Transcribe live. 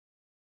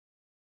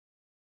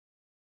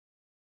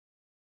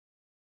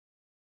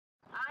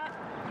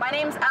My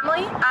name's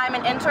Emily. I'm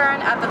an intern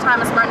at the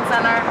Thomas Martin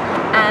Center,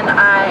 and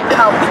I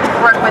helped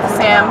work with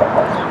Sam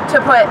to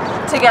put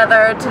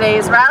together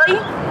today's rally.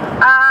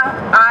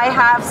 I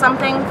have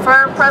something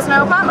for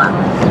President Obama.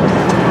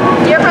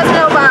 Dear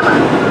President Obama,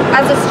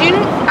 as a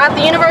student at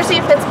the University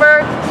of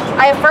Pittsburgh,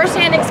 I have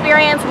firsthand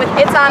experience with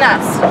It's On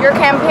Us, your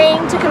campaign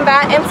to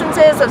combat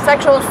instances of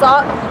sexual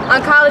assault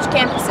on college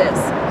campuses.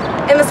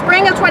 In the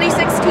spring of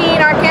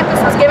 2016, our campus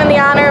was given the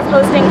honor of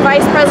hosting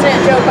Vice President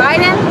Joe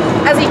Biden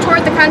as he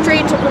toured the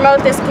country to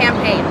promote this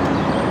campaign.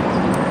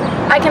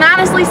 I can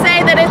honestly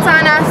say that It's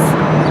On Us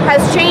has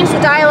changed the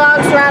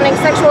dialogue surrounding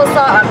sexual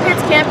assault on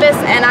Pitt's campus,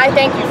 and I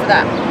thank you for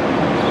that.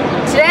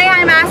 Today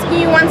I'm asking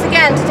you once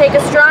again to take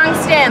a strong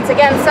stance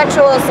against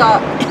sexual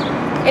assault.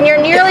 In your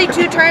nearly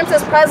 2 terms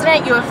as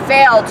president, you have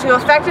failed to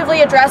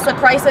effectively address the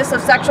crisis of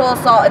sexual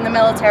assault in the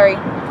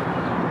military.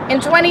 In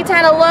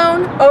 2010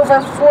 alone,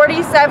 over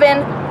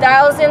 47,000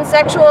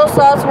 sexual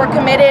assaults were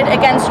committed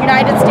against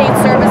United States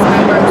service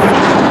members.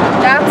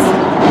 That's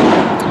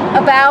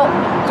about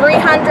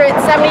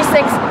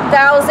 376,000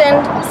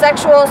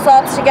 sexual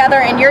assaults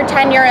together in your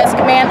tenure as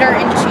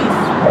Commander-in-Chief.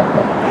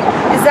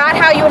 Is that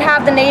how you would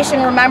have the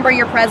nation remember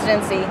your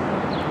presidency?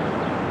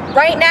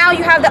 Right now,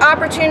 you have the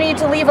opportunity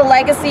to leave a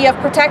legacy of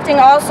protecting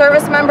all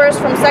service members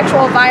from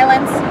sexual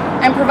violence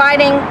and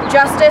providing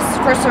justice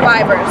for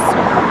survivors.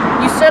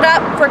 You stood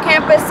up for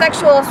campus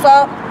sexual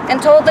assault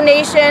and told the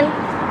nation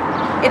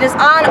it is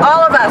on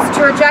all of us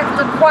to reject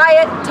the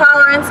quiet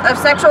tolerance of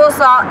sexual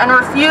assault and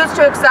refuse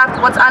to accept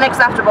what's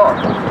unacceptable.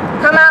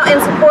 Come out in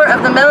support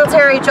of the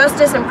Military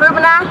Justice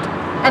Improvement Act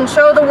and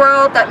show the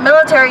world that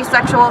military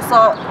sexual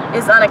assault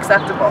is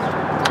unacceptable.